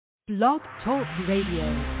Blog Talk Radio.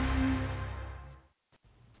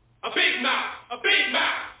 A big mouth, a big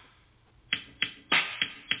mouth.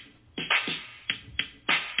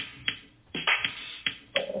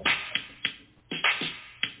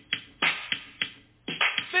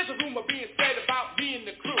 There's a rumor being said about me and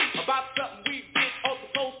the crew, about something we did all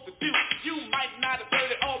supposed to do. You might not have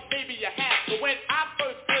heard it, or maybe you have, but when I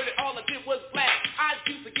first heard it, all I did was laugh. I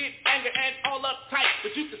used to get angry and all uptight,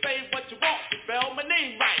 but you can say what you want to spell my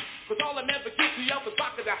name right, cause all I never guilty of is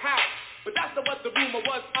rocking the house. But that's not what the rumor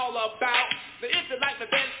was all about. Now if you like me,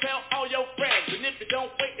 then tell all your friends, and if you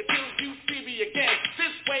don't, wait until you see me again.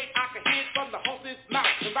 This way I can hear it from the horse's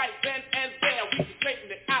mouth, and right then and there we can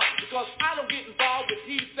straighten it out, because I don't get involved with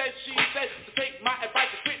he said, she said, to take my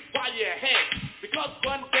advice and quit while you're ahead. Because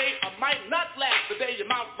one day I might not last, the day your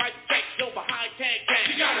mouth right check, your behind can't.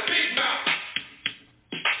 You got a big mouth,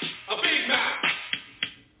 a big mouth.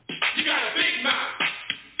 You got a big mouth,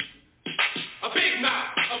 a big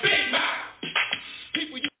mouth, a big mouth.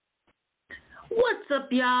 People, you. What's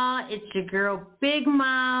up, y'all? It's your girl, Big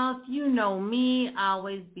Mouth. You know me,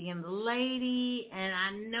 always being the lady, and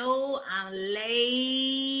I know I'm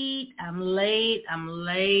late. I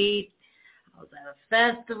was at a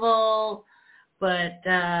festival, but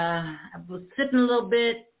I was sitting a little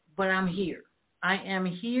bit, but I'm here. I am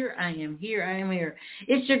here.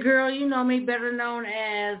 It's your girl, you know me, better known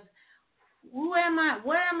as, who am I?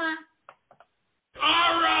 What am I?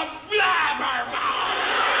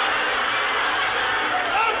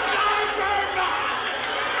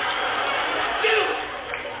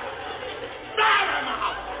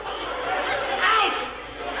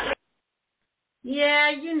 Yeah,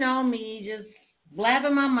 you know me, just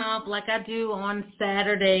blabbing my mouth like I do on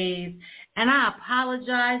Saturdays. And I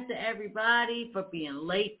apologize to everybody for being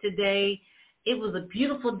late today. It was a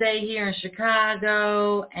beautiful day here in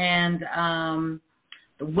Chicago, and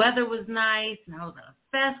the weather was nice, and I was at a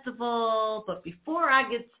festival. But before I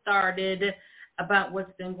get started about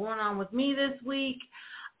what's been going on with me this week,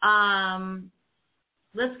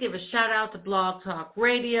 let's give a shout out to Blog Talk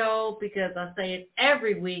Radio, because I say it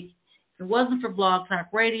every week. If it wasn't for Blog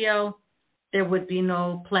Talk Radio, there would be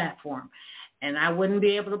no platform. And I wouldn't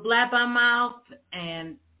be able to blab my mouth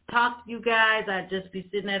and talk to you guys. I'd just be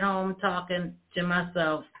sitting at home talking to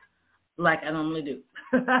myself like I normally do.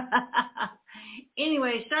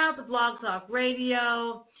 Anyway, shout out to Blog Talk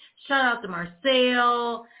Radio. Shout out to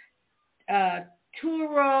Marcel,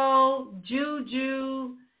 Turo,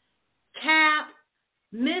 Juju, Cap,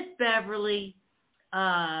 Miss Beverly,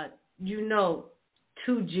 you know,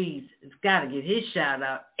 2G's has got to get his shout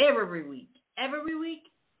out every week.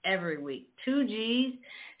 2G's.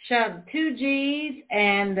 Shout out to 2G's.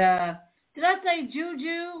 And did I say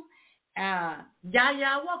Juju?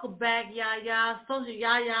 Yaya, welcome back, Yaya. Social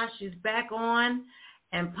Yaya, she's back on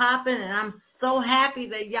and popping, and I'm so happy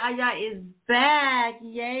that Yaya is back.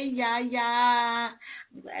 Yay, Yaya.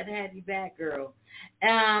 I'm glad to have you back, girl.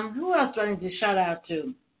 Who else do I need to shout out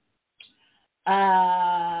to?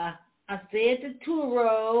 I said to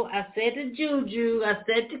Turo, I said to Juju, I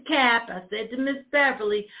said to Cap, I said to Miss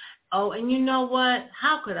Beverly. Oh, and you know what?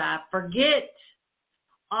 How could I forget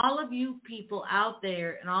all of you people out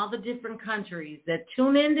there in all the different countries that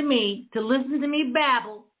tune in to me, to listen to me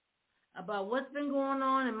babble about what's been going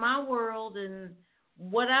on in my world and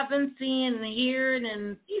what I've been seeing and hearing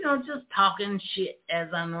and, you know, just talking shit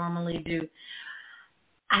as I normally do.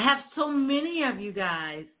 I have so many of you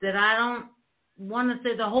guys that I don't want to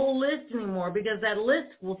say the whole list anymore, because that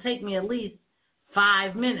list will take me at least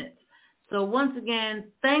 5 minutes. So once again,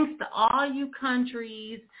 thanks to all you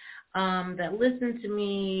countries that listen to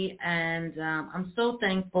me, and I'm so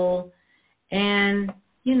thankful. And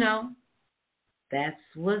you know, that's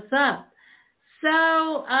what's up.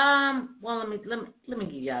 So, well, let me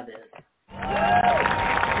give y'all this.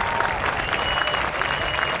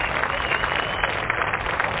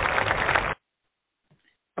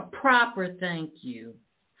 A proper thank you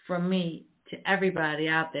from me to everybody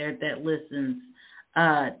out there that listens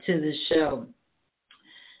to the show.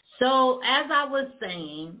 So, as I was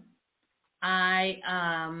saying, I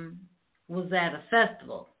was at a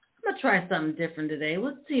festival. I'm going to try something different today.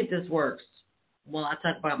 Let's see if this works while I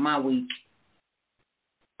talk about my week.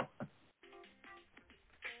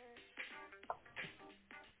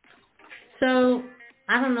 So,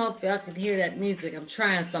 I don't know if y'all can hear that music. I'm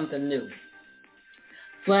trying something new.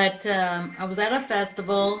 But I was at a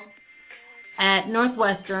festival at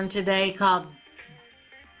Northwestern today called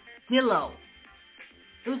DeJa'Vu.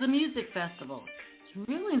 It was a music festival. It's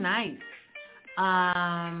really nice.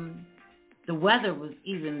 The weather was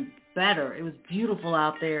even better. It was beautiful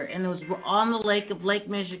out there, and it was on the lake of Lake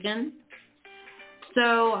Michigan.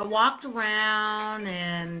 So I walked around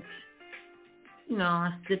and,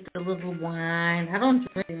 I sipped a little wine. I don't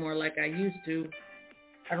drink anymore like I used to.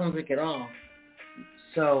 I don't drink at all.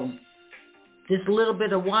 So this little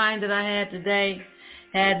bit of wine that I had today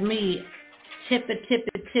had me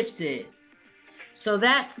tipsy. So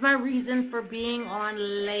that's my reason for being on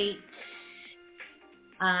late.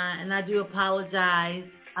 And I do apologize.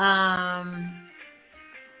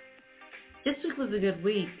 This week was a good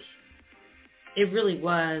week. It really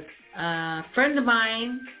was. A friend of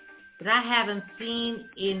mine that I haven't seen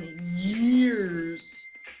in years.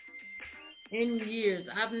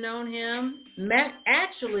 I've known him.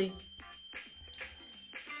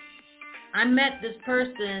 I met this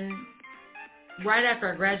person right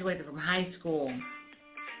after I graduated from high school.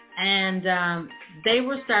 And they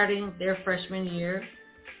were starting their freshman year.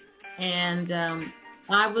 And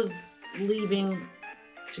I was leaving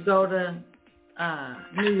to go to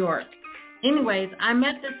New York. Anyways, I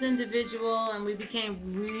met this individual and we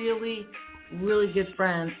became really, really good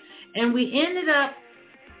friends. And we ended up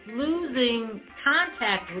losing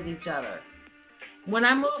contact with each other. When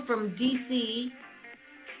I moved from D.C.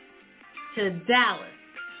 to Dallas.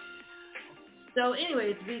 So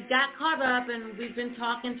anyways, we got caught up and we've been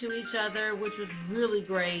talking to each other, which was really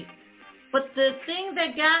great. But the thing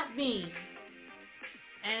that got me,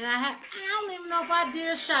 and I don't even know if I did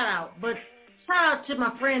a shout out, but shout out to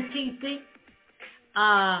my friend TC.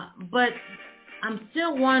 But I'm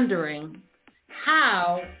still wondering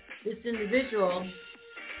how this individual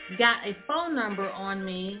got a phone number on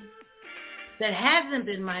me that hasn't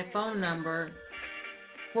been my phone number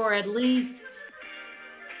for at least,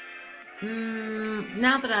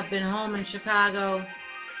 now that I've been home in Chicago,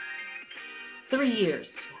 3 years.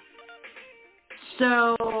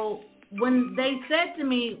 So when they said to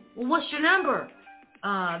me, well, what's your number?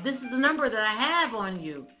 This is the number that I have on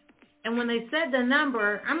you. And when they said the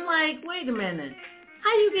number, I'm like, wait a minute.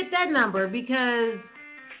 How do you get that number? Because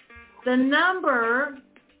the number,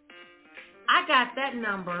 I got that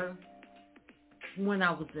number when I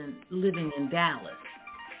was living in Dallas.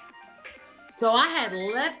 So I had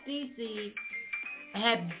left D.C.,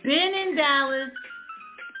 had been in Dallas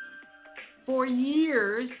for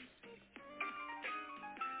years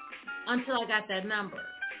until I got that number.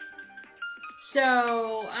 So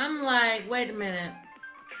I'm like, wait a minute,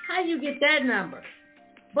 how you get that number?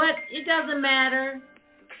 But it doesn't matter.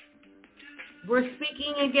 We're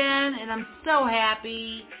speaking again, and I'm so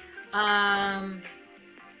happy.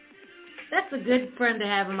 That's a good friend to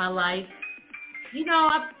have in my life.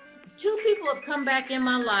 Two people have come back in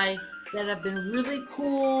my life that have been really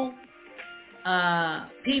cool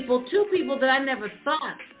people. Two people that I never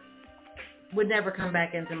thought would never come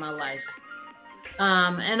back into my life.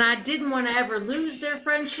 And I didn't want to ever lose their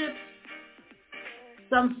friendship.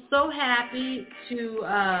 So I'm so happy to,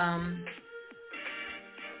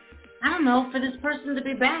 for this person to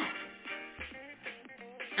be back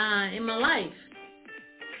in my life.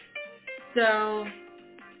 So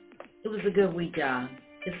it was a good week, y'all.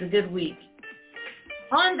 It's a good week.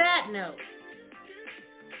 On that note,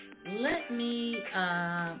 let me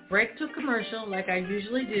break to a commercial like I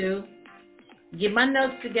usually do. Get my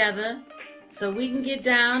notes together so we can get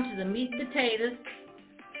down to the meat and potatoes.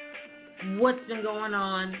 What's been going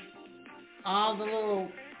on? All the little,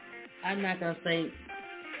 I'm not going to say,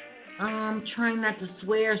 I'm trying not to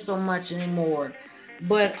swear so much anymore,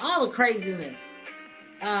 but all the craziness.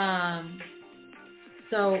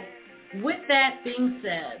 So with that being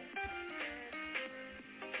said,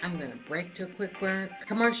 I'm going to break to a quick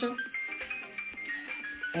commercial,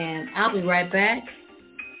 and I'll be right back.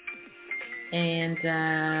 And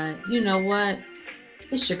you know what?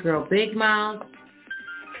 It's your girl Big Mouth,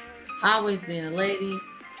 always being a lady,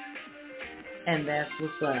 and that's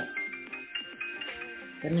what's up.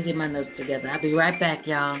 Let me get my notes together. I'll be right back,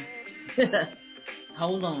 y'all.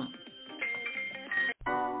 Hold on.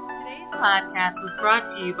 Today's podcast was brought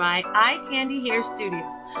to you by Eye Candy Hair Studio,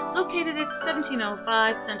 located at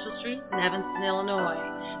 1705 Central Street in Evanston, Illinois.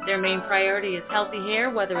 Their main priority is healthy hair,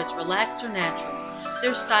 whether it's relaxed or natural.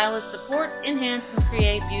 Their stylists support, enhance, and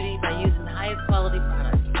create beauty by using the highest quality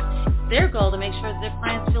products. It's their goal to make sure that their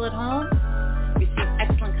clients feel at home, receive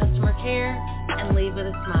excellent customer care, and leave with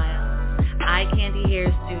a smile. Eye Candy Hair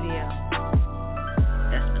Studio.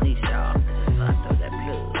 That's Manish, y'all. So I throw that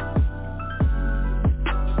plug.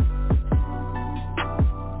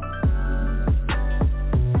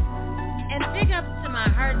 And big ups to my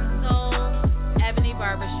heart and soul, Ebony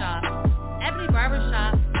Barbershop. Ebony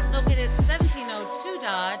Barbershop, located at 1702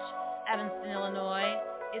 Dodge, Evanston, Illinois,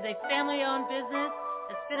 is a family-owned business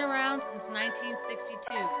that's been around since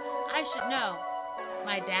 1962. I should know.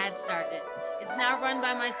 My dad started it. It's now run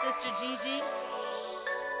by my sister Gigi,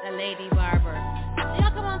 the lady barber. So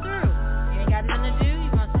y'all come on through. You ain't got nothing to do. You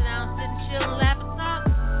want to sit down, sit and chill, and laugh and talk?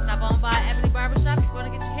 Stop on by Ebony Barbershop. You want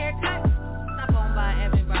to get your hair cut? Stop on by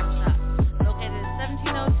Ebony Barbershop. Located at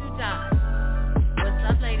 1702 Dodge. What's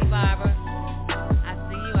up, lady barber? I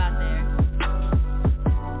see you out there.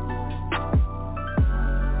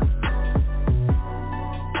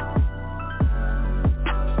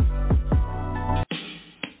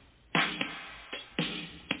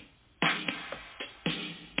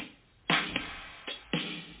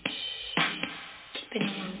 It's been a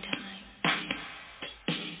long time.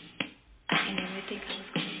 I never think I was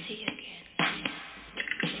going to see you again.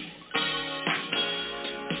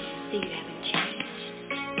 See, you haven't changed.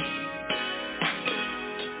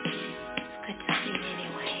 It's good to see you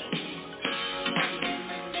anyway.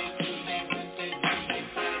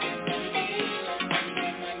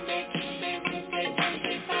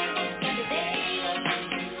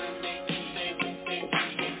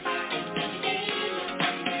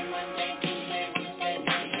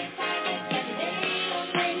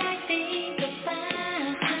 When I think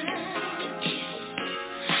about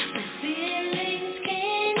the feelings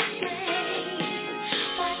can't explain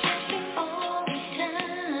what happened all the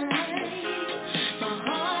time, my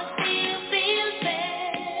heart still feels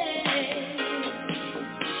bad.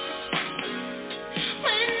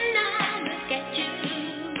 When I look at you,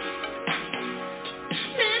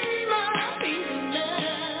 memories of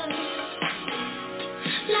love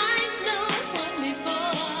like no one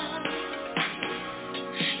before.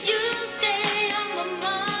 You stay on my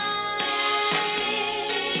mind.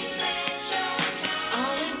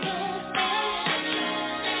 Always so special.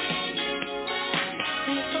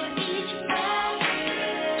 And for each hour,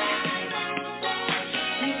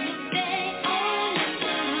 you stay all the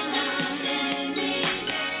time.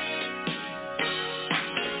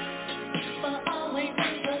 For always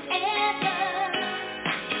and forever,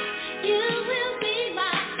 you will be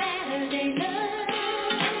my Saturday love.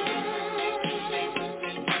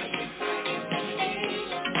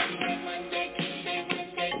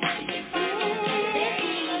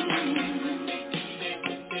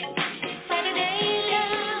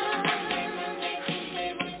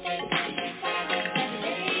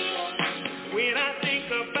 When I think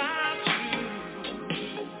about you,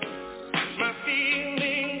 my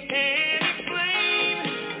feelings can't explain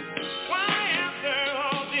why after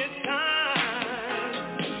all this time,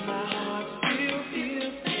 my heart still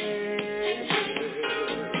feels sad.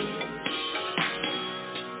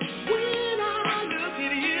 When I look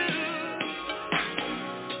at you,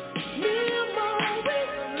 memories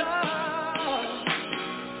of love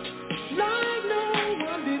like no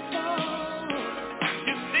one before.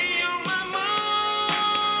 You stay on my mind,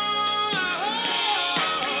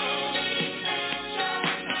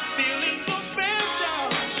 feeling so special,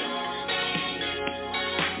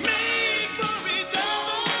 made for each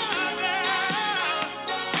other,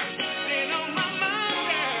 staying on my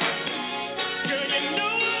mind, girl. You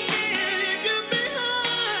know I can't leave you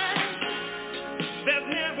behind. There's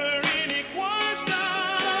never any question.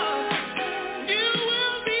 You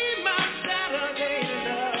will be my Saturday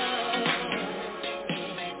love.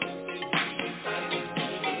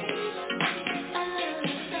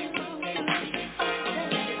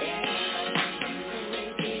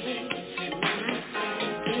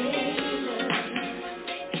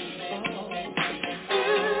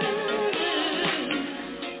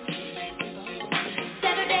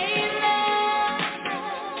 Saturday love.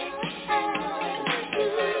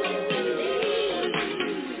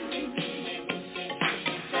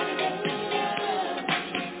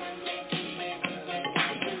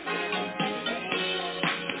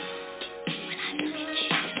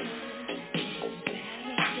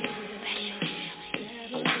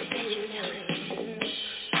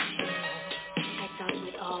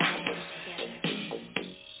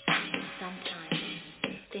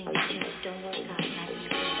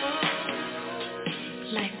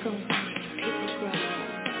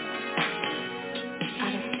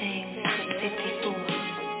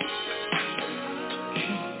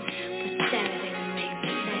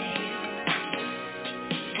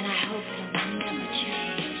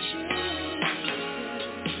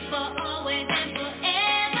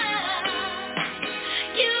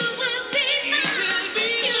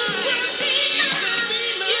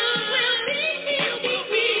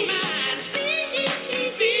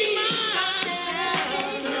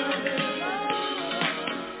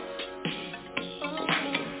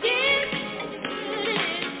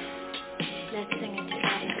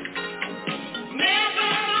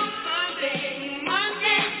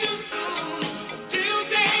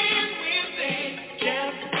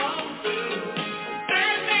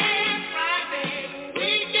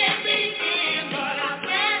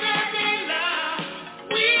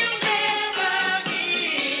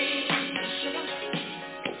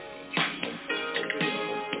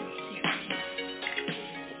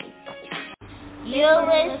 You're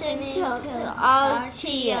listening to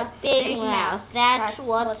Altia Big Mouth. That's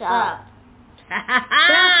what's up.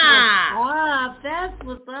 That's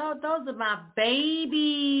what's up. Those are my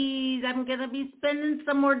babies. I'm going to be spending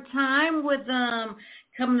some more time with them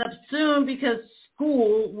coming up soon because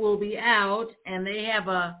school will be out and they have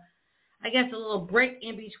a little break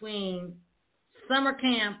in between summer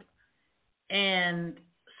camp and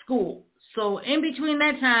school. So in between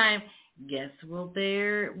that time, guess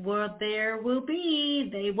there will be.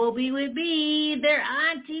 They will be with me, their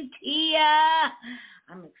Auntie Tia.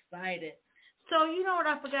 I'm excited. So you know what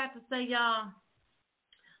I forgot to say, y'all?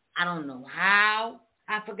 I don't know how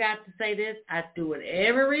I forgot to say this. I do it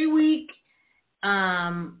every week.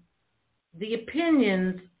 The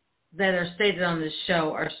opinions that are stated on this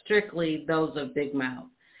show are strictly those of Big Mouth.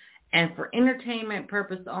 And for entertainment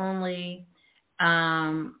purpose only,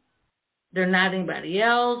 they're not anybody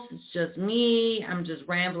else. It's just me. I'm just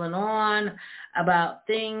rambling on about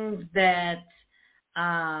things that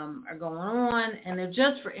are going on, and they're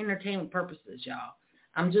just for entertainment purposes, y'all.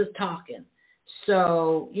 I'm just talking.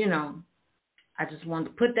 So, I just wanted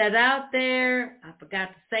to put that out there. I forgot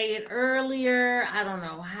to say it earlier. I don't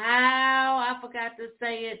know how I forgot to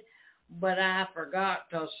say it, but I forgot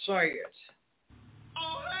to say it.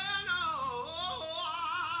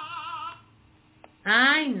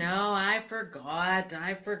 I know, I forgot.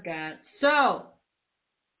 So,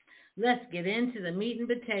 let's get into the meat and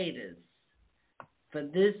potatoes for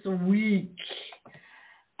this week.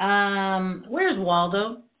 Where's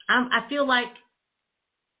Waldo? I feel like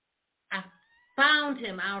I found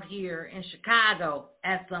him out here in Chicago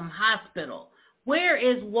at some hospital. Where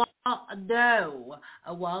is Waldo?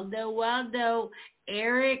 Waldo.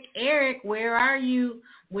 Eric, where are you?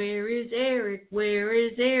 Where is Eric?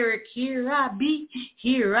 Here I be.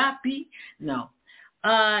 No.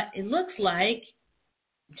 It looks like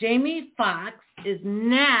Jamie Foxx is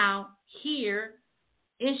now here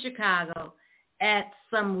in Chicago at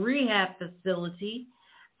some rehab facility.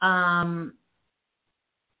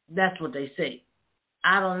 That's what they say.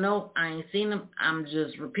 I don't know. I ain't seen him. I'm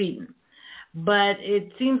just repeating. But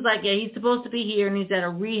it seems like, yeah, he's supposed to be here, and he's at a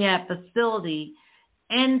rehab facility.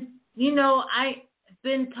 And, I've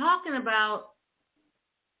been talking about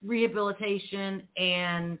rehabilitation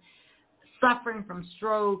and suffering from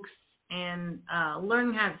strokes and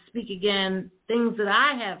learning how to speak again, things that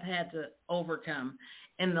I have had to overcome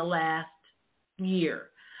in the last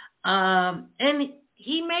year. And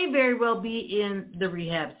he may very well be in the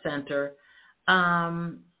rehab center.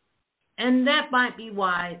 And that might be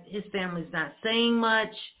why his family's not saying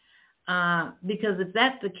much, because if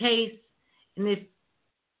that's the case, and if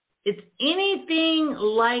it's anything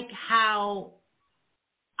like how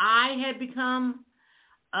I had become,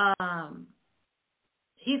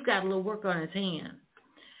 he's got a little work on his hand.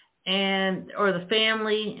 Or the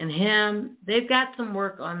family and him, they've got some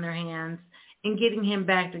work on their hands in getting him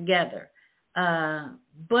back together.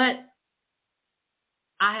 But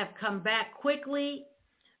I have come back quickly,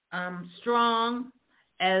 strong,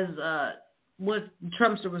 as what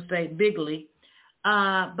Trumpster would say, bigly.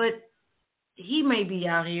 But he may be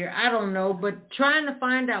out here. I don't know. But trying to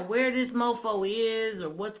find out where this mofo is or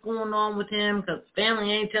what's going on with him, because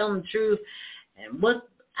family ain't telling the truth. And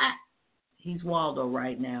he's Waldo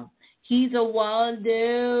right now. He's a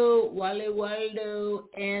Waldo.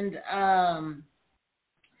 And I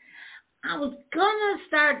was going to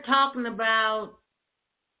start talking about,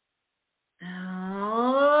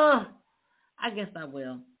 I guess I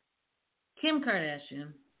will. Kim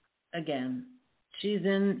Kardashian, again, she's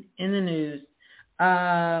in the news.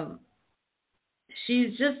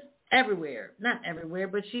 She's just everywhere. Not everywhere,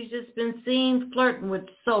 but she's just been seen flirting with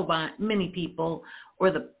so many people,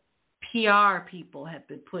 or the PR people have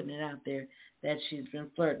been putting it out there that she's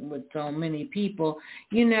been flirting with so many people.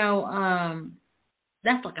 That's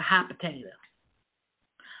like a hot potato.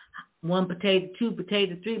 1 potato, 2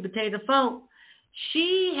 potato, 3 potato, 4.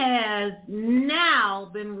 She has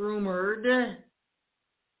now been rumored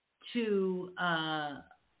to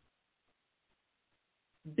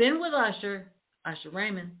been with Usher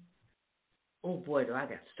Raymond. Oh boy, do I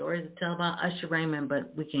got stories to tell about Usher Raymond,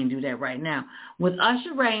 but we can't do that right now. With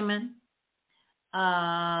Usher Raymond,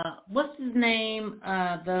 what's his name?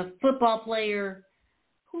 The football player.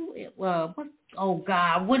 Oh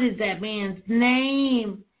God, what is that man's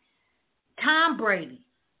name? Tom Brady.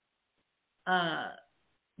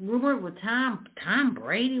 Rumored with Tom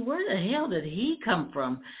Brady. Where the hell did he come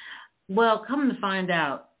from? Well, come to find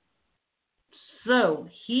out. So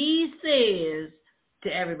he says to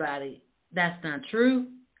everybody, that's not true.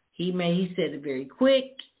 He said it very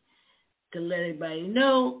quick to let everybody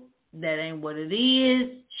know that ain't what it is.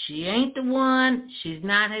 She ain't the one. She's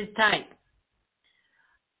not his type.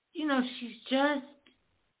 She's just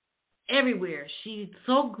everywhere. She's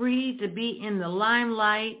so greedy to be in the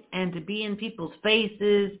limelight and to be in people's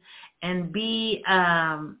faces and be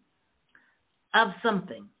of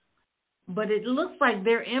something. But it looks like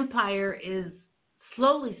their empire is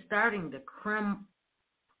slowly starting to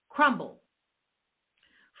crumble.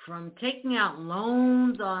 From taking out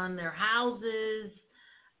loans on their houses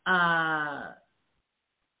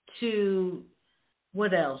to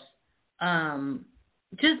what else?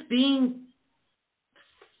 Just being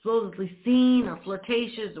supposedly seen or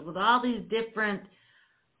flirtatious with all these different,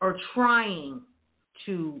 or trying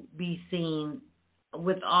to be seen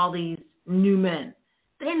with all these new men.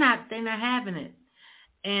 They're not having it.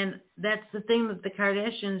 And that's the thing that the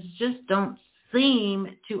Kardashians just don't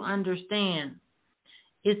seem to understand.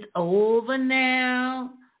 It's over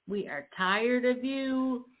now. We are tired of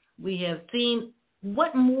you. We have seen.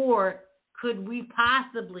 What more could we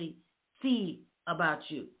possibly see about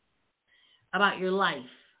you, about your life?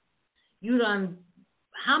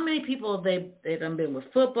 How many people have they done been with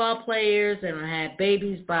football players? They done had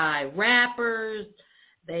babies by rappers.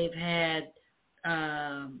 They've had,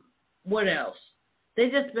 what else?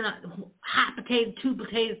 They've just been hot potato, 2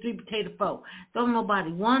 potatoes, 3 potato, 4. Don't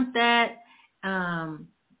nobody want that.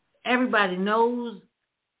 Everybody knows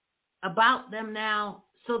about them now,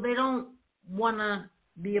 so they don't want to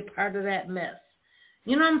be a part of that mess.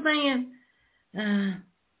 You know what I'm saying?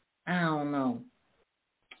 I don't know.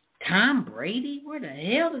 Tom Brady? Where the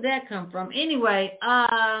hell did that come from? Anyway,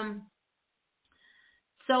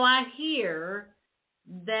 so I hear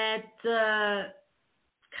that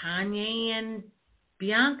Kanye and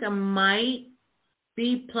Bianca might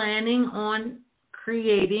be planning on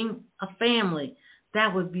creating a family.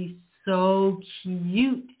 That would be so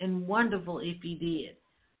cute and wonderful if he did.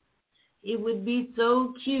 It would be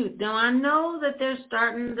so cute. Now, I know that they're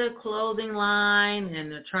starting the clothing line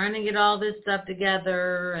and they're trying to get all this stuff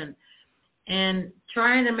together and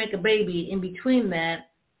trying to make a baby in between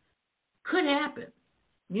that could happen.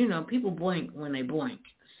 People blink when they blink.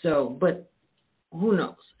 So, but who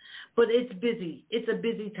knows? But it's busy. It's a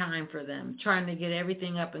busy time for them, trying to get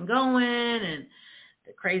everything up and going, and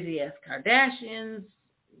the crazy-ass Kardashians,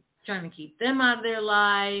 trying to keep them out of their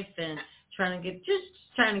life, and trying to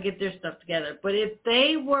get their stuff together. But if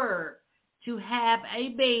they were to have a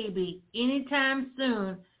baby anytime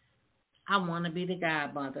soon, I want to be the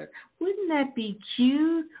godmother. Wouldn't that be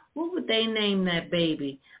cute? What would they name that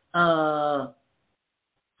baby? I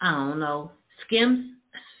don't know. Skims?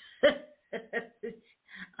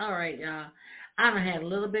 All right, y'all. I done had a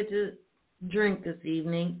little bit to drink this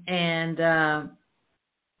evening, and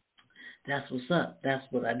that's what's up. That's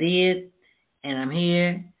what I did, and I'm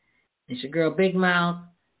here. It's your girl Big Mouth,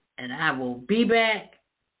 and I will be back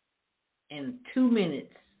in 2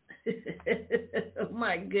 minutes. Oh,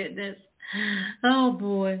 my goodness. Oh,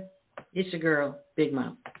 boy. It's your girl Big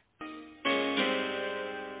Mouth.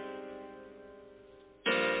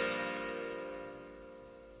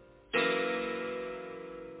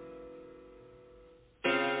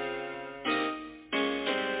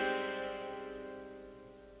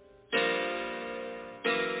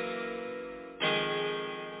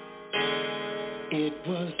 It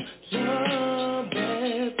was love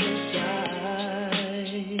at first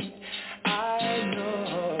sight. I know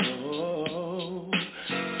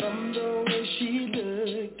from the way she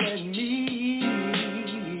looked at me.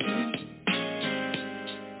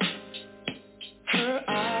 Her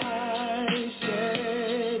eyes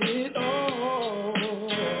said it all.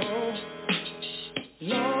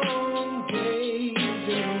 Long days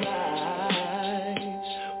and nights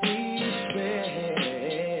we spent.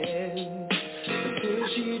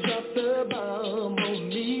 She dropped the bomb on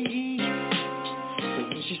me. But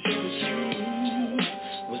when she said that she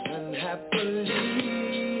was unhappily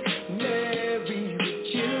married with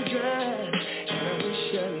children, and I wish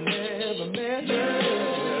I never met her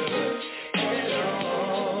at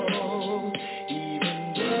all. Even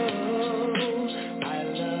though I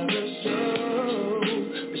love her so,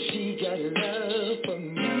 but she got love for me.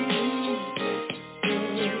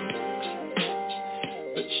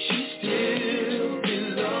 But she still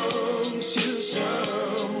belongs to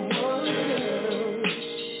someone else.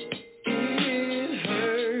 It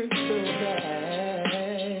hurts so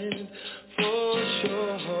bad, for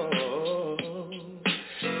sure,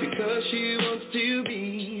 because she wants to be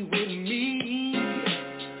with me.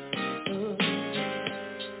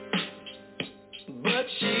 But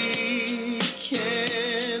she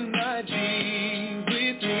cannot be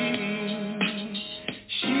with me.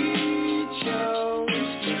 She chose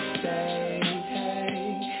to stay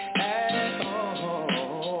at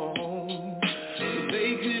home.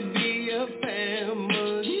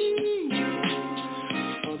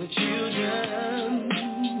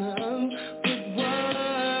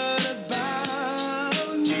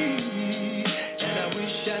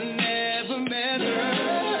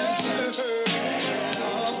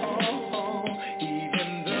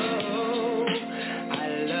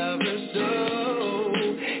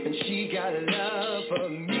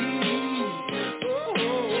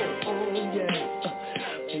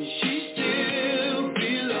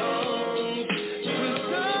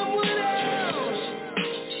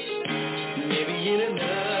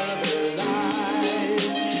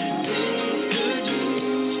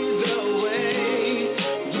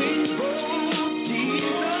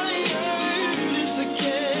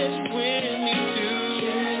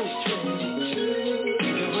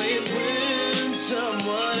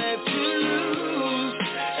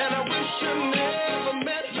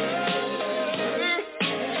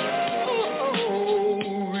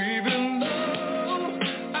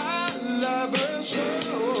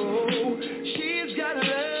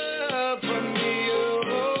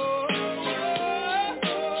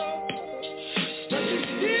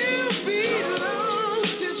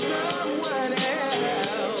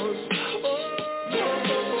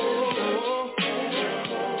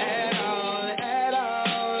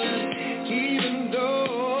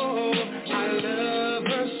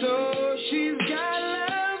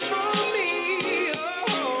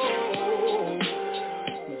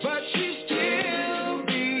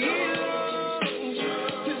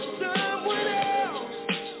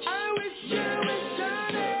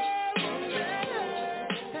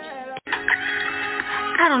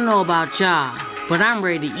 don't know about y'all, but I'm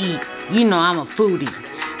ready to eat. You know I'm a foodie.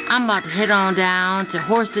 I'm about to head on down to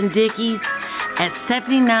Horse and Dickie's at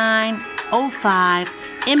 7905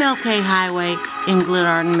 MLK Highway in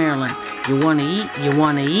Glenarden, Maryland. You want to eat? You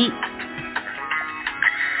want to eat?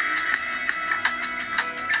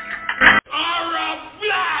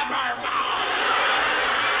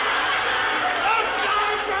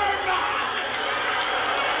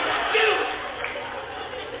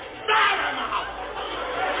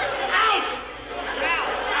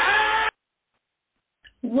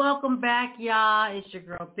 Welcome back, y'all. It's your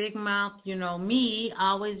girl, Big Mouth. You know me,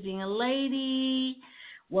 always being a lady.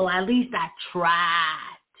 Well, at least I try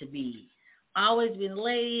to be. Always being a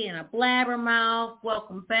lady and a blabbermouth.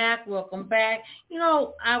 Welcome back, welcome back. You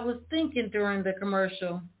know, I was thinking during the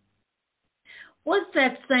commercial, what's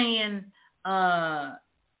that saying?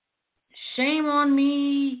 Shame on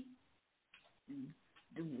me.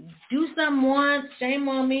 Do something once, shame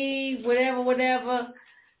on me, whatever.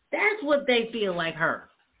 That's what they feel like her.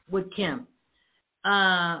 With Kim,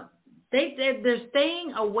 they're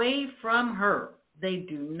staying away from her. They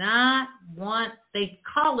do not want. They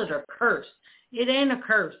call it a curse. It ain't a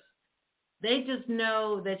curse. They just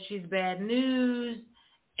know that she's bad news,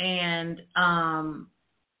 and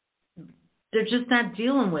they're just not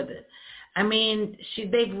dealing with it. I mean,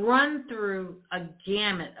 they've run through a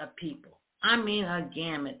gamut of people. I mean, a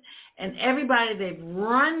gamut, and everybody they've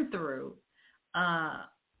run through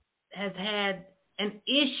has had an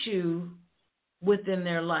issue within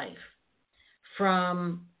their life,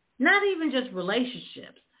 from not even just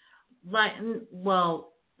relationships,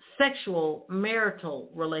 sexual,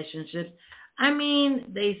 marital relationships. I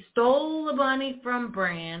mean, they stole the money from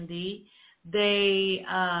Brandy. They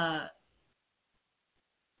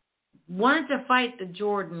wanted to fight the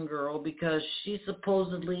Jordan girl because she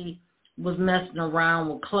supposedly was messing around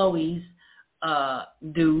with Chloe's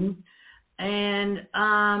dude. And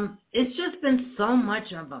it's just been so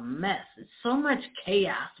much of a mess. It's so much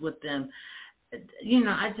chaos with them. You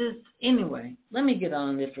know, anyway, let me get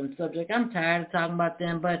on a different subject. I'm tired of talking about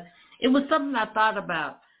them, but it was something I thought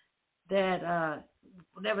about, that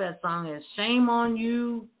whatever that song is, shame on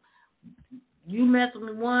you, you messed with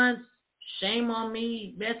me once, shame on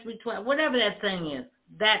me, messed with me twice, whatever that thing is,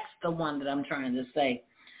 that's the one that I'm trying to say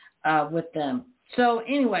with them. So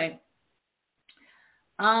anyway,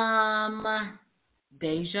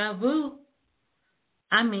 DeJa'Vu.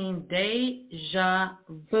 I mean,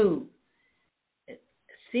 DeJa'Vu. It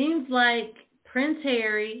seems like Prince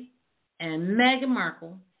Harry and Meghan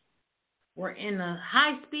Markle were in a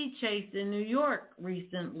high-speed chase in New York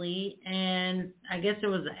recently, and I guess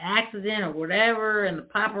there was an accident or whatever, and the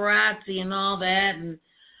paparazzi and all that, and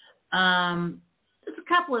there's a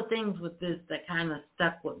couple of things with this that kind of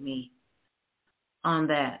stuck with me on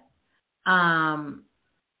that.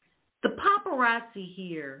 The paparazzi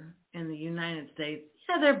here in the United States,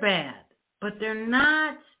 yeah, they're bad, but they're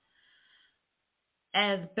not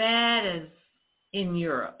as bad as in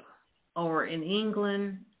Europe or in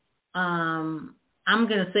England. I'm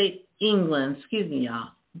going to say England, excuse me,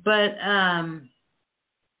 y'all. But I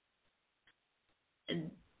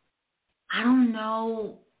don't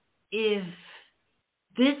know if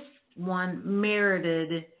this one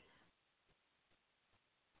merited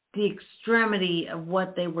the extremity of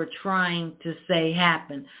what they were trying to say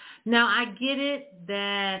happened. Now, I get it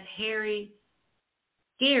that Harry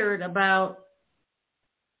scared about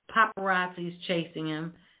paparazzis chasing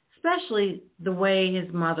him, especially the way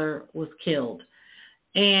his mother was killed.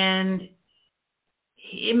 And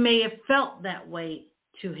it may have felt that way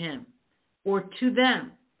to him or to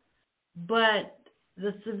them. But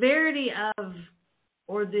the severity of,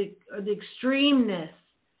 or the extremeness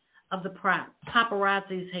of the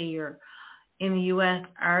paparazzis here in the U.S.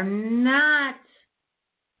 are not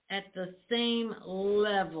at the same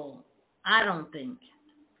level, I don't think,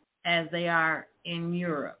 as they are in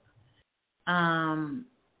Europe. And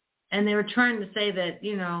they were trying to say that,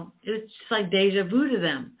 you know, it's just like deja vu to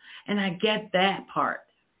them. And I get that part.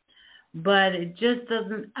 But it just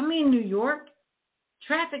doesn't, I mean, New York,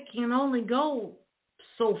 traffic can only go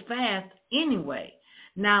so fast anyway.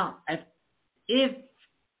 Now, if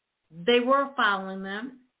they were following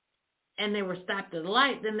them and they were stopped at the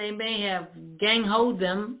light, then they may have gang-hoed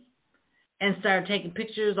them and started taking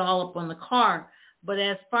pictures all up on the car. But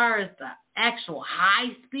as far as the actual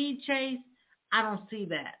high-speed chase, I don't see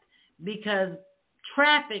that, because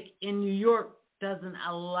traffic in New York doesn't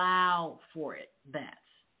allow for it.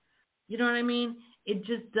 You know what I mean? It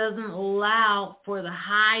just doesn't allow for the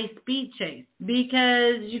high-speed chase,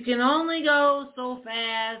 because you can only go so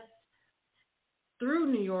fast through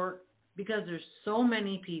New York because there's so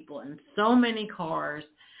many people and so many cars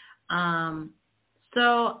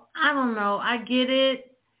So I don't know. I get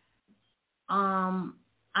it. I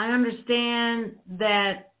understand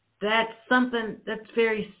that that's something that's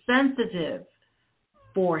very sensitive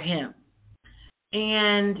for him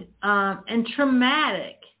and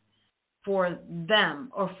traumatic for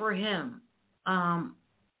them or for him.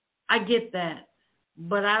 I get that,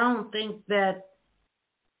 but I don't think that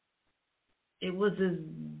it was as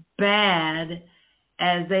bad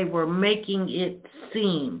as they were making it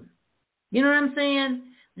seem. You know what I'm saying?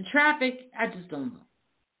 The traffic, I just don't know.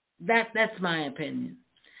 That's my opinion.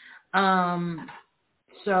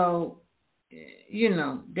 So,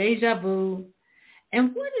 DeJa'Vu.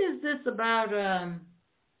 And what is this about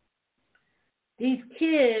these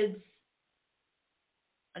kids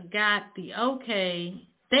got the okay.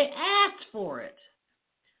 They asked for it.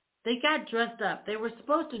 They got dressed up. They were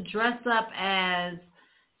supposed to dress up as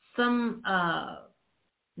some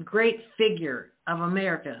great figure of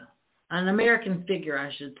America, an American figure,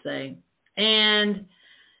 I should say. And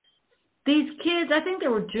these kids, I think they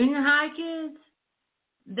were junior high kids,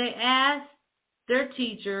 they asked their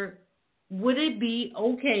teacher, would it be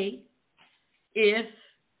okay if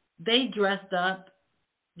they dressed up,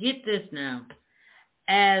 get this now,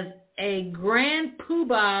 as a grand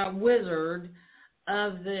poobah wizard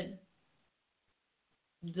of the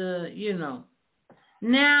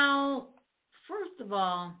Now, first of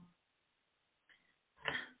all,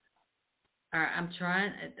 that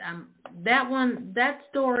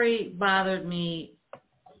story bothered me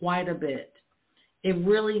quite a bit. It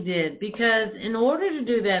really did. Because in order to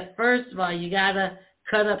do that, first of all, you got to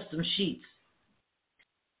cut up some sheets.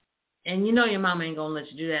 And you know your mama ain't going to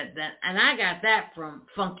let you do that. And I got that from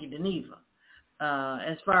Funky Geneva.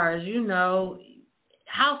 As far as you know,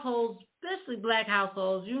 households, especially black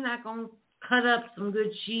households, you're not going to cut up some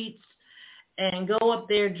good sheets and go up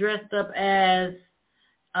there dressed up as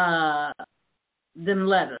them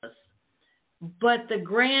letters. But the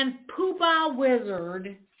grand poobah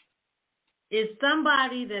wizard is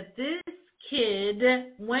somebody that this kid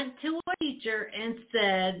went to a teacher and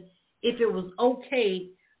said if it was okay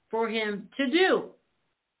for him to do.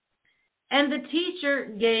 And the teacher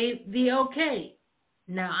gave the okay.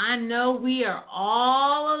 Now, I know we are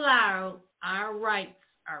all allowed our rights,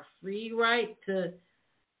 our free right to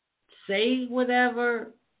say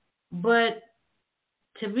whatever, but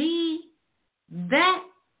to me, that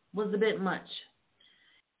was a bit much.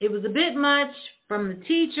 It was a bit much from the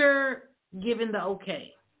teacher giving the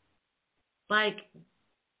okay. Like,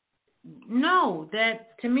 no,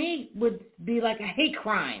 that to me would be like a hate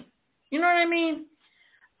crime. You know what I mean?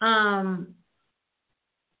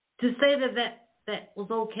 To say that was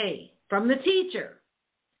okay from the teacher.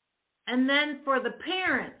 And then for the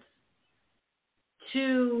parents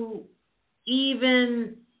to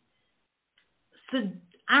even,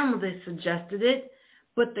 I don't know if they suggested it,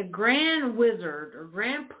 but the grand wizard or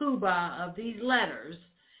grand poobah of these letters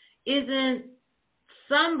isn't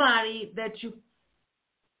somebody that you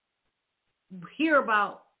hear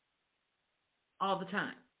about all the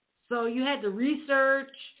time. So you had to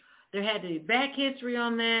research. There had to be back history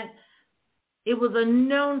on that. It was a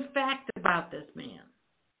known fact about this man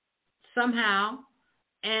somehow,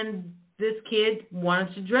 and this kid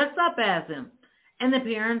wanted to dress up as him. And the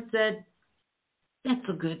parents said, that's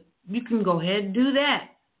a good, you can go ahead and do that.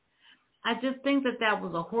 I just think that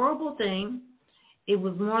was a horrible thing. It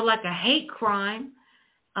was more like a hate crime.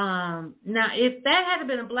 Now, if that had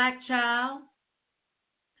been a black child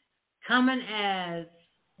coming as,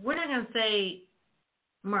 we're not going to say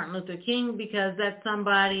Martin Luther King because that's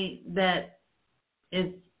somebody that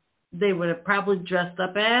they would have probably dressed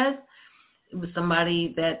up as. It was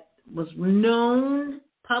somebody that was known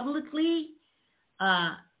publicly,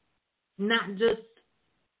 not just,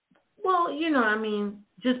 well, you know what I mean,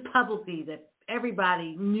 just publicly that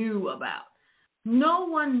everybody knew about. No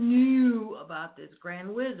one knew about this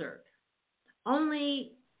grand wizard.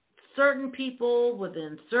 Only certain people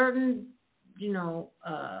within certain,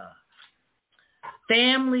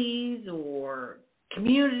 families or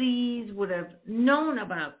communities would have known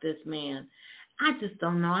about this man. I just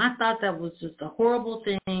don't know. I thought that was just a horrible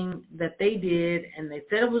thing that they did, and they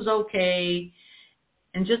said it was okay.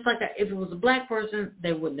 And just like if it was a black person,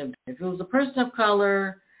 they wouldn't have. If it was a person of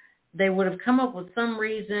color, they would have come up with some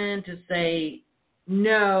reason to say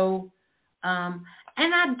no. And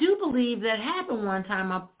I do believe that happened one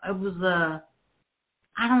time. It was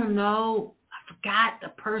I don't know. I forgot the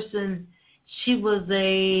person. She was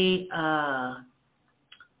it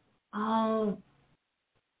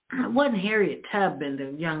wasn't Harriet Tubman,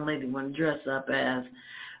 the young lady wanted to dress up as.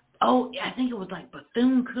 I think it was like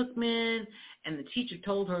Bethune-Cookman, and the teacher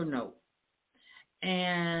told her no.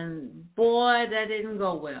 And boy, that didn't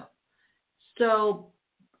go well. So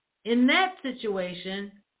in that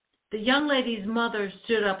situation, the young lady's mother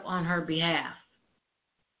stood up on her behalf.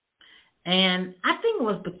 And I think it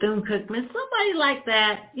was Bethune-Cookman, somebody like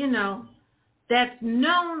that, you know, that's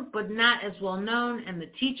known but not as well known. And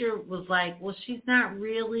the teacher was like, well, she's not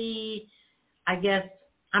really, I guess,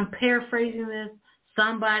 I'm paraphrasing this,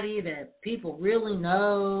 somebody that people really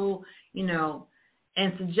know, you know,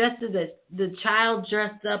 and suggested that the child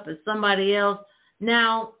dressed up as somebody else.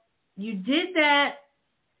 Now, you did that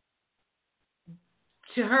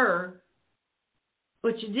to her,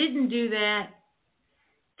 but you didn't do that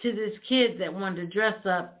to this kid that wanted to dress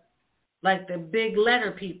up like the big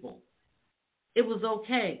letter people. It was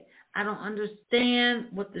okay. I don't understand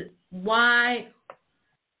why,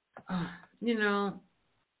 you know,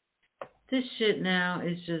 this shit now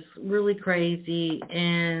is just really crazy.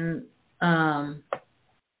 And I'm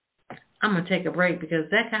going to take a break because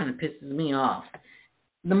that kind of pisses me off.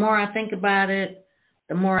 The more I think about it,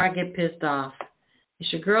 the more I get pissed off.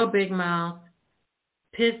 It's your girl Big Mouth,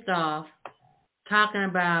 pissed off, talking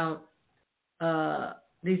about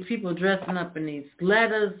these people dressing up in these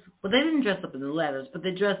letters. Well, they didn't dress up in the letters, but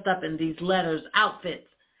they dressed up in these letters outfits.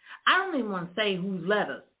 I don't even want to say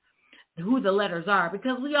who the letters are,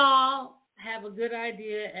 because we all have a good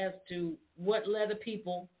idea as to what letter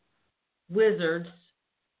people, wizards,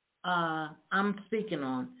 I'm speaking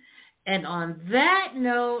on. And on that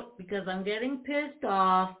note, because I'm getting pissed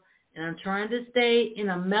off and I'm trying to stay in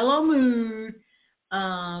a mellow mood,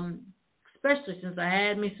 especially since I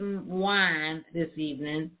had me some wine this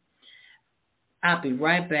evening, I'll be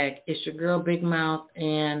right back. It's your girl Big Mouth,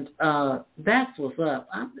 and that's what's up.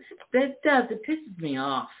 It pisses me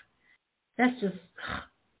off. That's just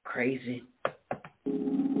crazy.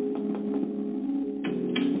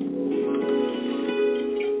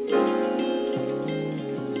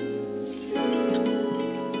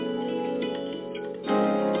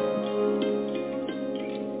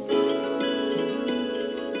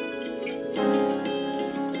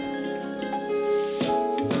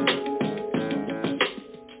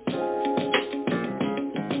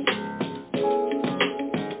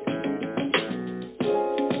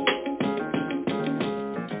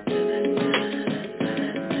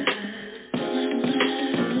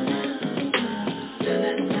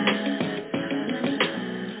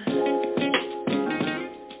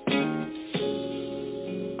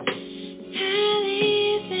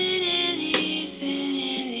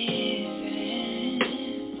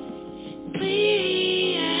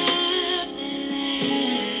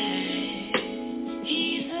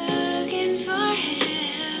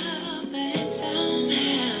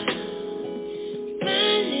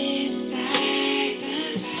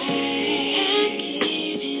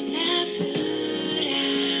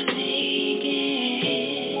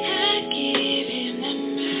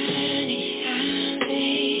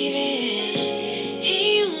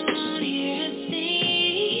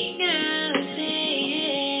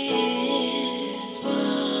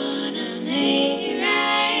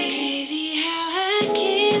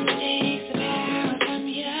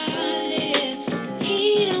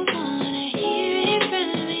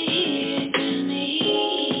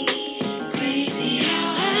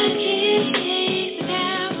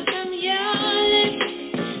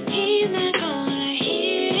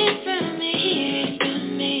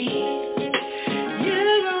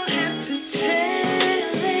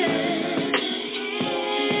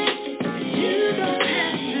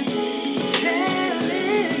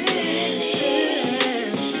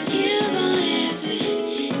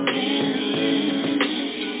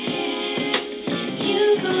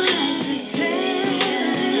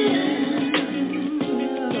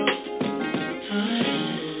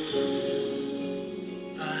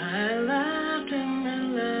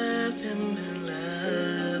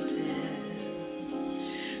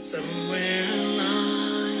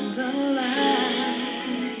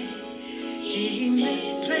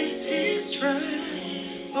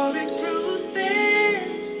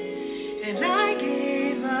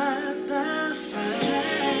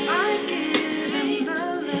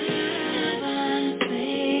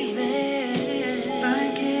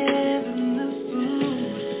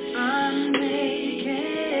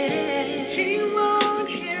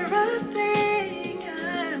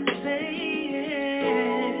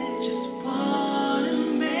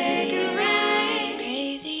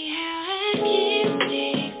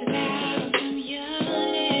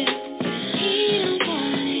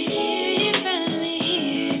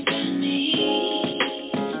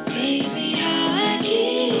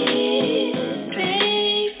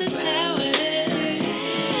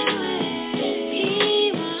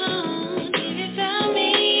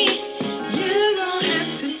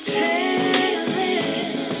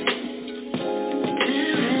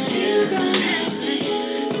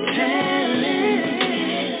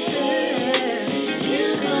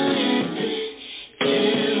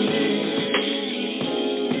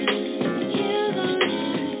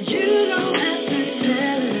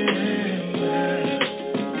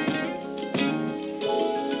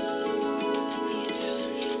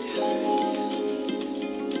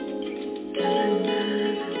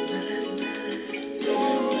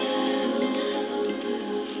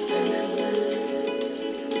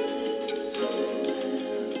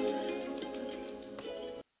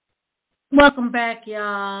 Welcome back,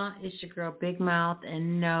 y'all. It's your girl, Big Mouth,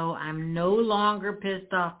 and no, I'm no longer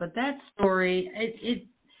pissed off. But that story, it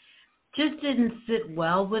just didn't sit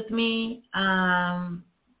well with me.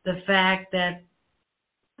 The fact that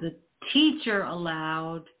the teacher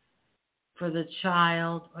allowed for the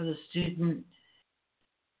child or the student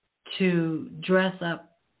to dress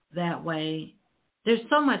up that way. There's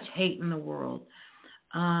so much hate in the world.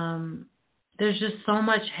 There's just so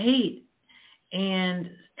much hate. And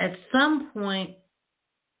at some point,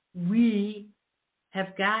 we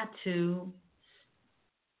have got to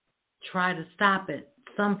try to stop it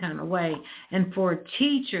some kind of way. And for a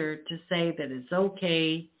teacher to say that it's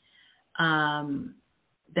okay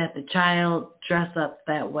that the child dress up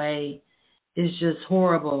that way is just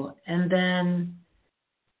horrible. And then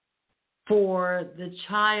for the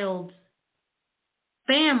child's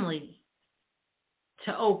family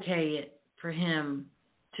to okay it for him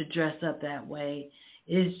to dress up that way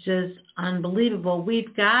is just unbelievable.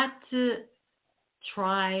 We've got to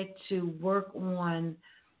try to work on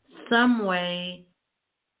some way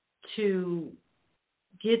to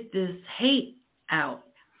get this hate out.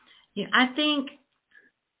 You know, I think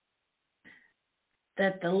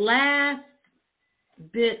that the last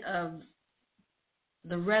bit of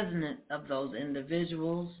the resonance of those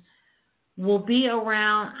individuals will be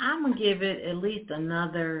around, I'm going to give it at least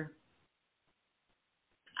another,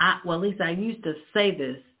 at least I used to say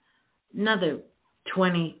this, another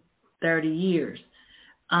 20, 30 years.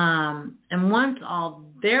 And once all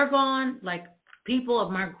they're gone, like people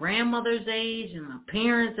of my grandmother's age and my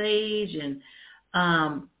parents' age and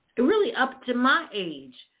really up to my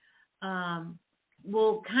age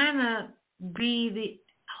will kind of be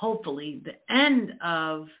hopefully the end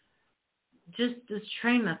of just this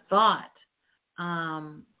train of thought.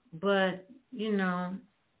 But, you know,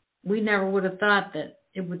 we never would have thought that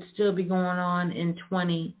it would still be going on in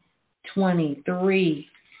 2023.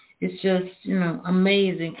 It's just, you know,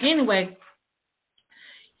 amazing. Anyway,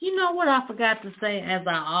 you know what I forgot to say, as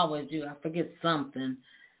I always do, I forget something.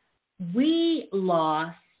 We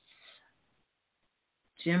lost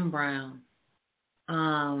Jim Brown.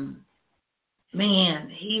 Man,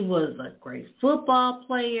 he was a great football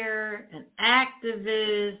player, an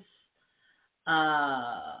activist,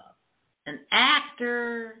 an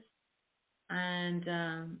actor, and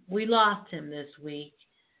we lost him this week.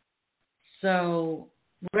 So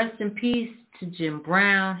rest in peace to Jim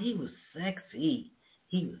Brown. He was sexy.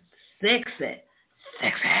 He was sexy.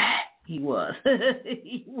 He was.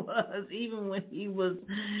 He was. Even when he was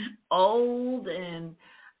old and,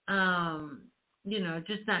 you know,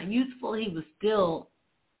 just not youthful, he was still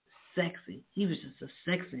sexy. He was just a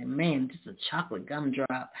sexy man, just a chocolate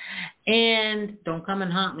gumdrop. And don't come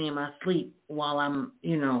and haunt me in my sleep while I'm,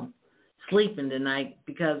 you know, sleeping tonight,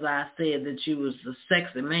 because I said that you was a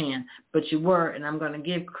sexy man, but you were, and I'm going to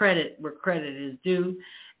give credit where credit is due.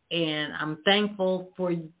 And I'm thankful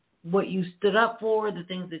for what you stood up for, the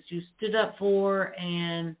things that you stood up for,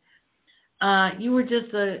 and you were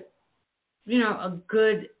just a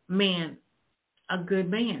good man.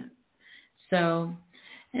 So,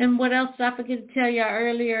 and what else did I forget to tell you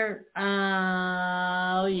earlier?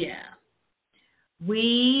 Oh, yeah.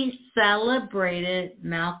 We celebrated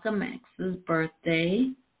Malcolm X's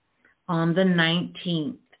birthday on the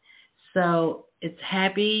 19th. So it's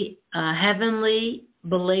happy, heavenly,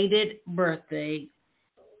 belated birthday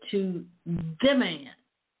to the man,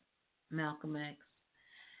 Malcolm X.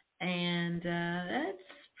 And that's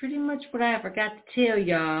pretty much what I forgot to tell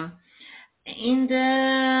y'all.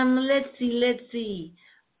 And let's see.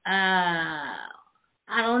 I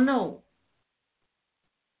don't know.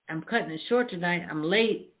 I'm cutting it short tonight. I'm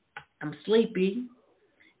late. I'm sleepy.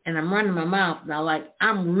 And I'm running my mouth. Now,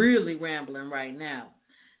 I'm really rambling right now.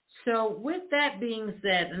 So with that being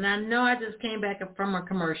said, and I know I just came back from a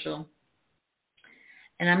commercial,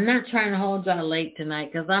 and I'm not trying to hold y'all late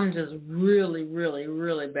tonight because I'm just really, really,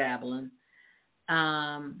 really babbling.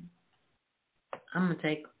 I'm going to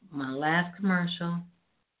take my last commercial,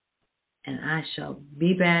 and I shall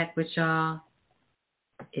be back with y'all.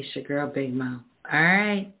 It's your girl, Big Mouth. All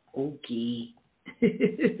right? Okay.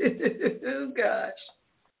 Oh, gosh.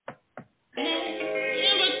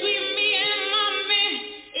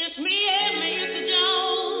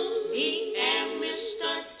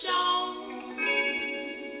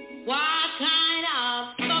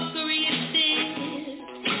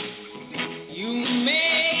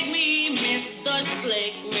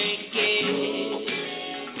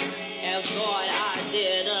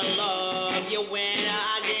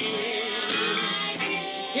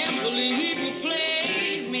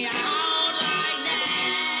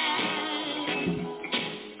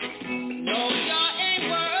 No, you ain't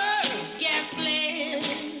worth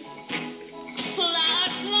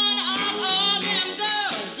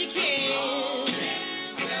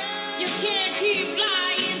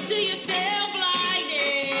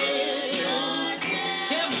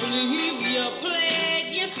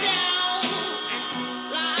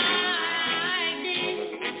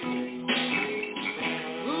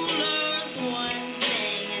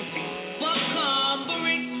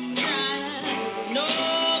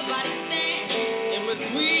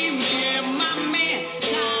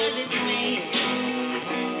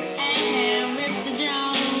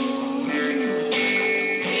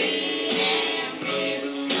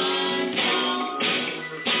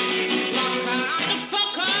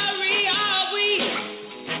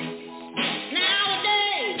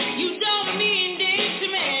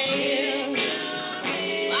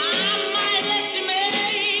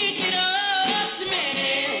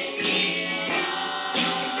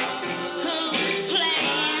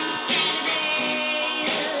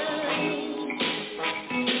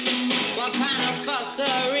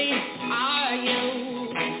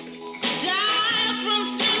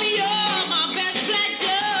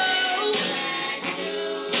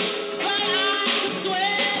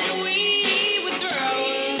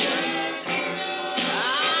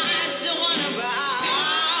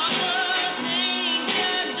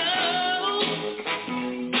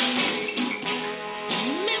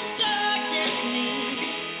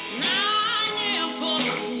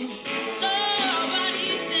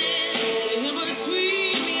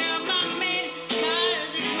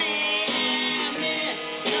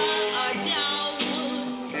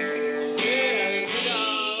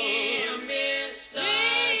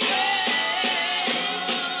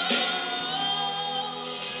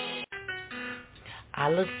I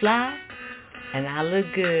look fly and I look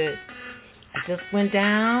good. I just went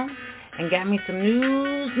down and got me some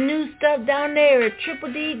new stuff down there at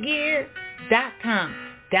TripleDgear.com.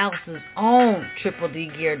 Dallas's own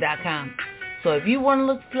TripleDgear.com. So if you want to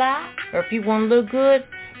look fly or if you want to look good,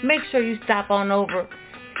 make sure you stop on over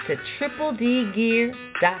to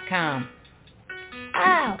TripleDgear.com.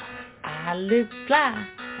 Oh, I look fly.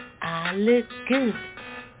 I look good.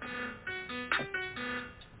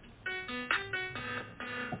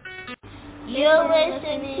 You're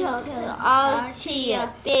listening to Archie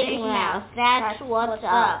Big Mouth. That's what's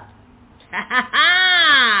up.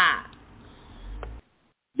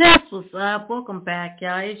 That's what's up. Welcome back,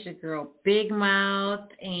 y'all. It's your girl Big Mouth,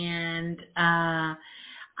 and I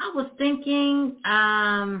was thinking,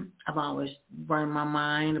 I've always running my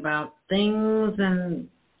mind about things and,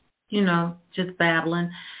 just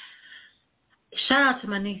babbling. Shout out to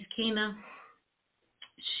my niece Keena.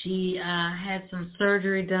 She had some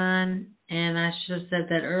surgery done, and I should have said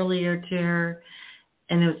that earlier to her,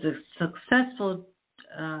 and it was a successful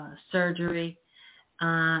surgery.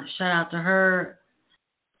 Shout out to her.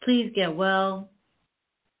 Please get well.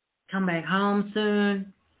 Come back home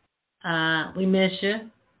soon. We miss you.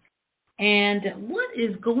 And what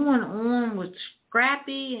is going on with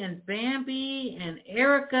Scrappy and Bambi and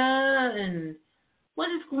Erica, and what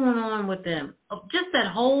is going on with them? Just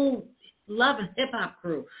that whole Love and Hip Hop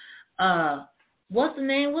crew. What's the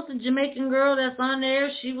name? What's the Jamaican girl that's on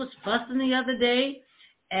there? She was fussing the other day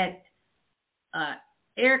at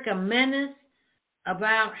Erica Menace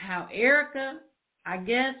about how Erica, I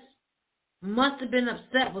guess, must have been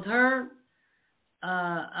upset with her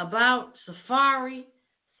about Safari,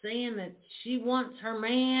 saying that she wants her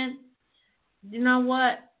man. You know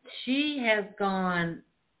what? She has gone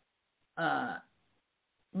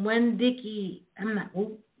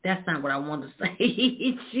that's not what I want to say.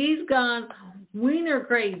 She's gone wiener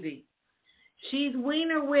crazy. She's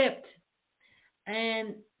wiener whipped.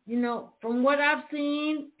 And, from what I've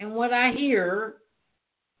seen and what I hear,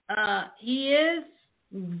 he is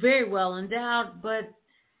very well endowed, but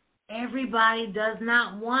everybody does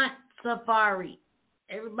not want Safari.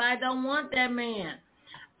 Everybody don't want that man.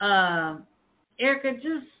 Erica,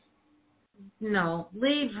 just,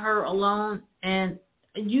 leave her alone, and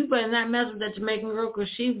you better not mess with that Jamaican girl, because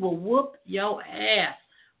she will whoop your ass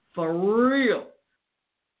for real.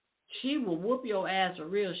 She will whoop your ass for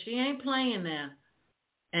real. She ain't playing now.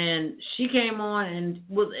 And she came on and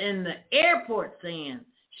was in the airport saying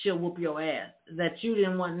she'll whoop your ass, that you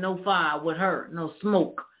didn't want no fire with her, no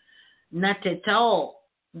smoke, not at all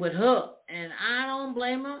with her. And I don't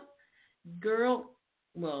blame her. Girl,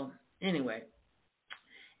 well, anyway.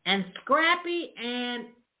 And Scrappy and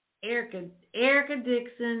Erica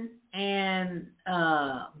Dixon and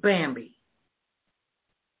Bambi.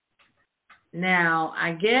 Now,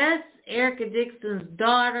 I guess Erica Dixon's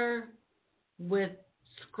daughter with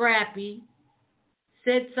Scrappy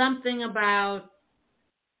said something about,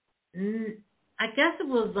 I guess it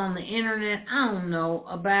was on the internet, I don't know,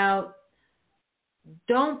 about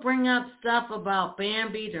don't bring up stuff about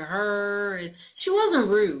Bambi to her. She wasn't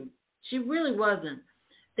rude. She really wasn't.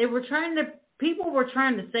 People were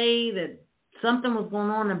trying to say that something was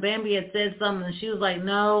going on and Bambi had said something, and she was like,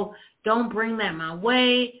 no, don't bring that my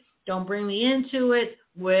way. Don't bring me into it.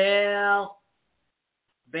 Well,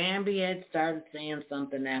 Bambi had started saying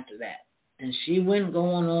something after that, and she went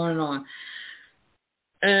going on and on.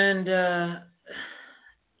 And,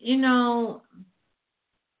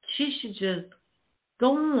 she should just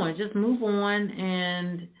go on, just move on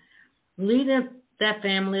and leave that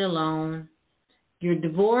family alone. You're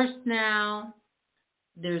divorced now.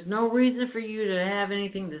 There's no reason for you to have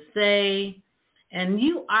anything to say. And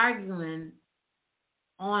you arguing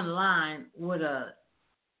online with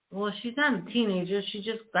she's not a teenager.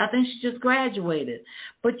 I think she just graduated.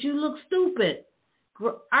 But you look stupid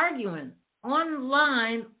arguing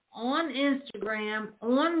online, on Instagram,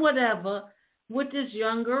 on whatever, with this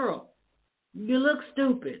young girl. You look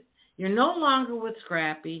stupid. You're no longer with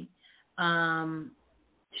Scrappy.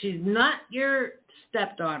 She's not your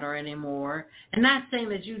stepdaughter anymore. And not saying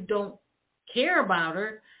that you don't care about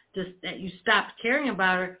her, just that you stopped caring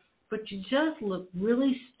about her, but you just look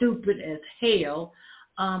really stupid as hell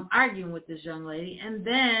arguing with this young lady. And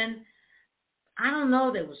then, I don't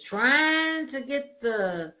know, they was trying to get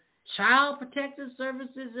the Child Protective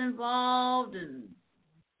Services involved and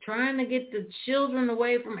trying to get the children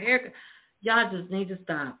away from Erica. Y'all just need to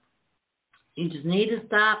stop. You just need to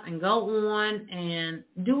stop and go on and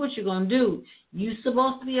do what you're going to do. You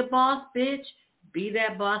supposed to be a boss bitch. Be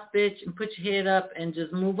that boss bitch and put your head up and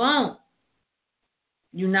just move on.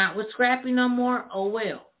 You're not with Scrappy no more. Oh,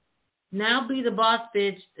 well. Now be the boss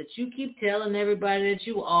bitch that you keep telling everybody that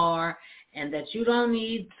you are and that you don't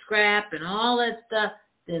need scrap and all that stuff.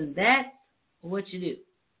 Then that's what you do.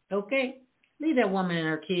 Okay? Leave that woman and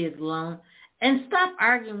her kids alone. And stop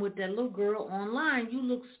arguing with that little girl online. You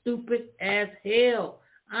look stupid as hell.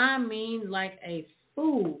 I mean, like a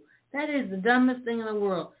fool. That is the dumbest thing in the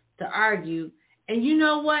world, to argue. And you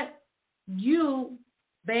know what? You,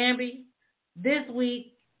 Bambi, this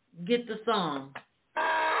week, get the song.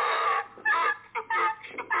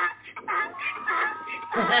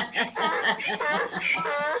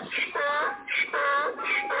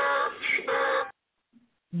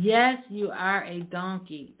 Yes, you are a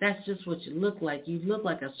donkey. That's just what you look like. You look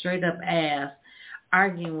like a straight up ass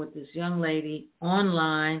arguing with this young lady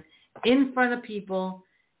online in front of people,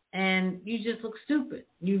 and you just look stupid.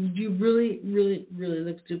 You really, really, really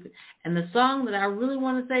look stupid. And the song that I really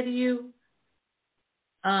want to say to you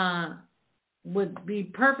would be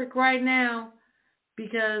perfect right now,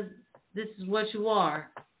 because this is what you are.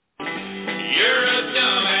 You're a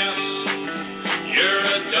dumbass. You're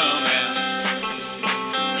a dumbass.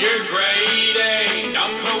 You're grade A,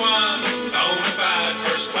 number one, bona fide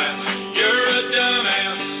first class. You're a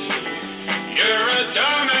dumbass. You're a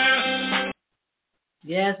dumbass.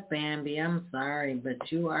 Yes, Bambi, I'm sorry,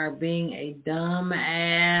 but you are being a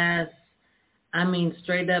dumbass. I mean,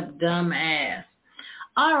 straight up dumbass.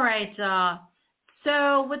 All right, y'all.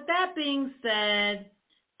 So with that being said,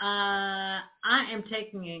 I am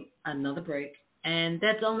taking another break, and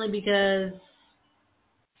that's only because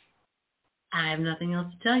I have nothing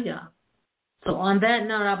else to tell y'all. So on that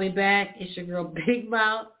note, I'll be back. It's your girl Big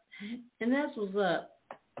Mouth, and that's what's up.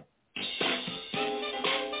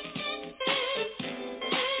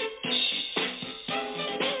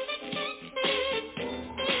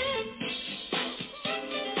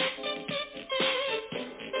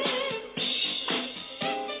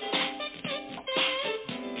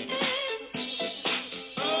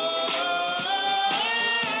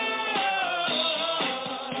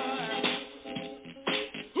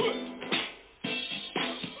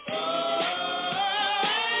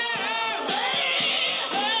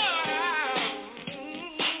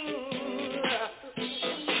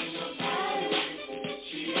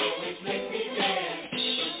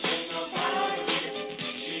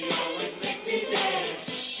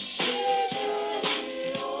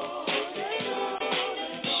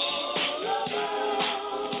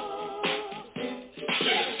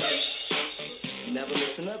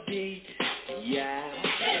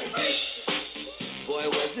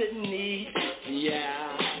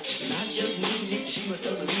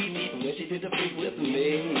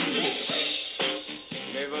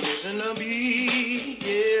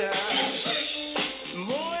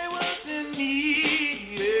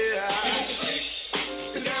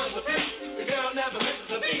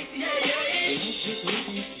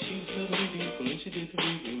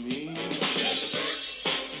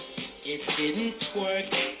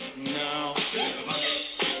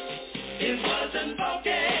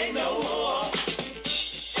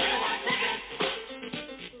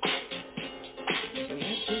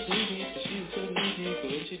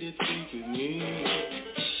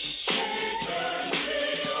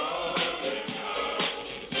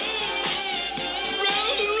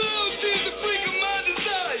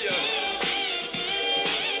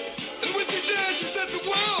 Set the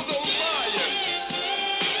world on fire.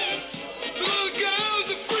 The little girls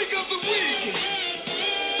are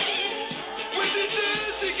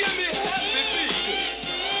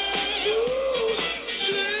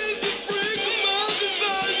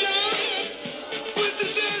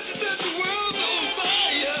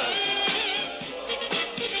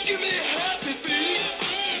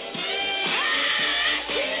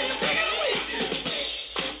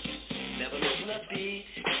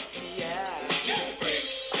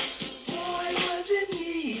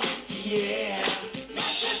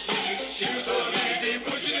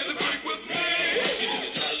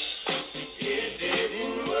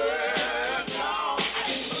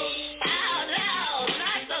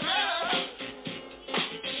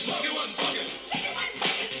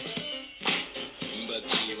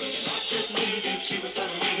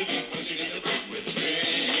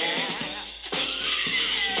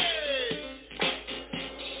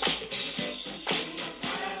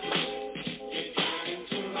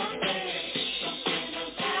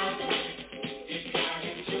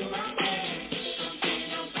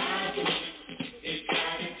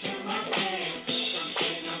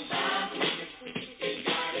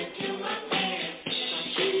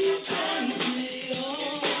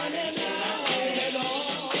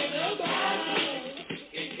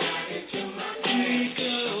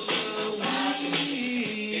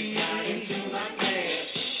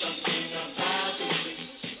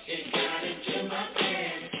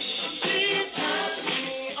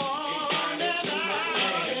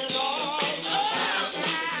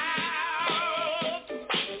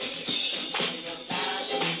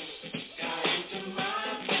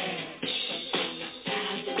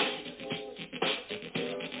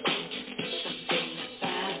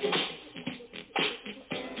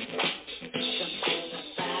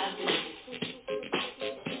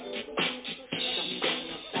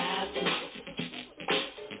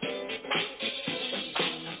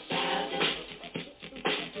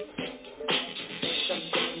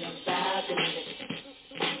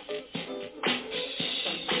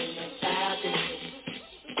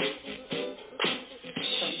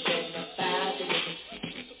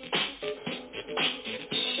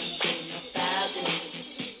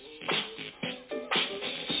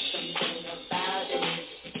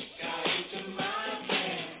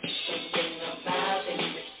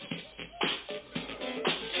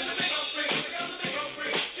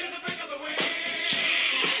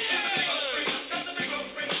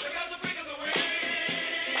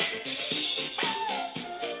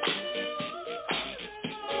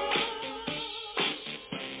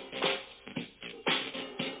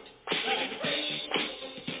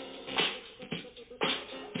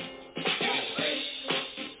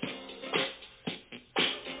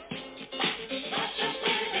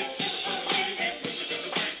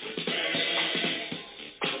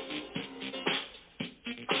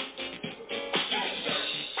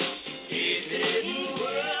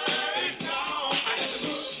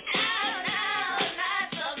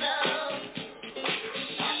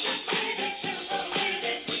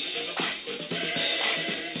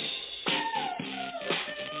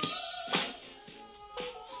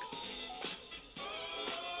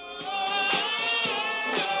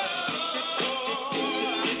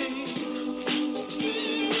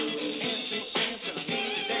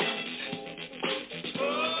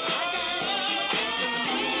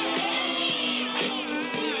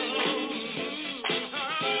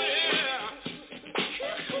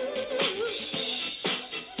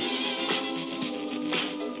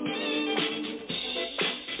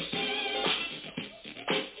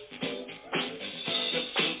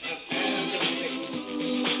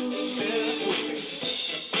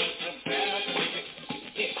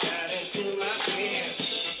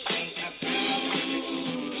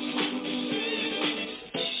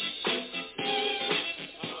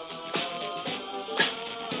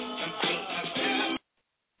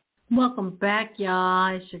Welcome back,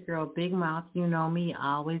 y'all. It's your girl, Big Mouth. You know me,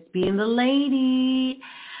 always being the lady.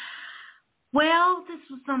 Well, this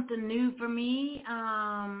was something new for me,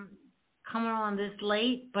 coming on this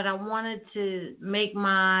late, but I wanted to make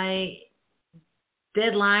my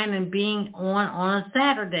deadline and being on a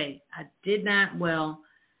Saturday. I did not,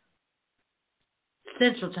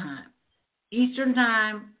 Central Time. Eastern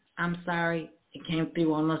Time, I'm sorry, it came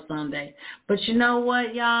through on a Sunday. But you know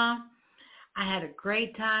what, y'all? I had a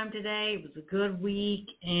great time today. It was a good week,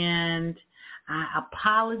 and I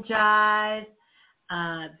apologize.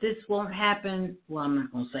 This won't happen. Well, I'm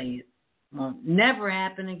not going to say it won't never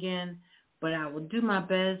happen again, but I will do my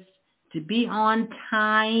best to be on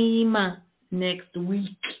time next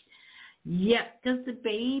week. Yep, because the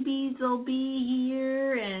babies will be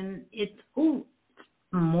here, and it's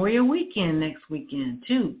Memorial Weekend next weekend,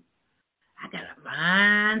 too. I got to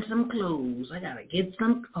find some clothes. I got to get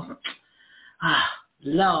some.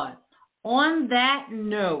 Lord. On that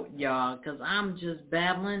note, y'all, because I'm just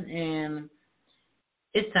babbling, and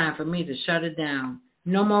it's time for me to shut it down.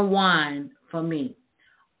 No more wine for me.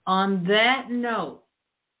 On that note,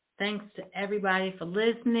 thanks to everybody for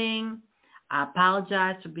listening. I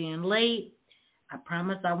apologize for being late. I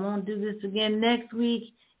promise I won't do this again next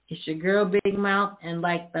week. It's your girl, Big Mouth, and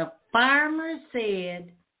like the farmer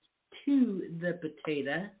said to the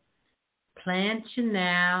potato, plant you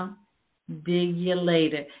now, dig you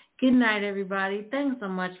later. Good night, everybody. Thanks so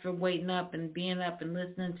much for waiting up and being up and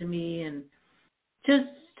listening to me. And just,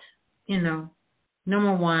 no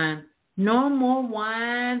more wine. No more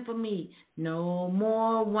wine for me. No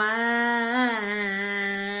more wine.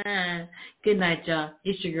 Good night, y'all.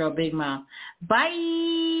 It's your girl, Big Mouth.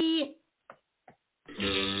 Bye.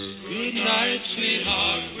 Good night,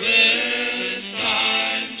 sweetheart. Well, it's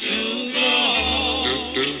time to go.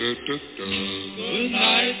 Good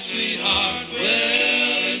night, sweetheart. Well,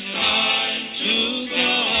 it's time to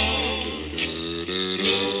go.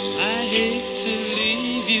 I hate to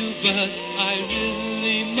leave you, but I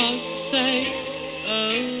really must say,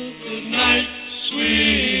 good night,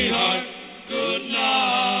 sweetheart. Good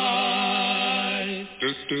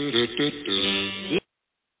night.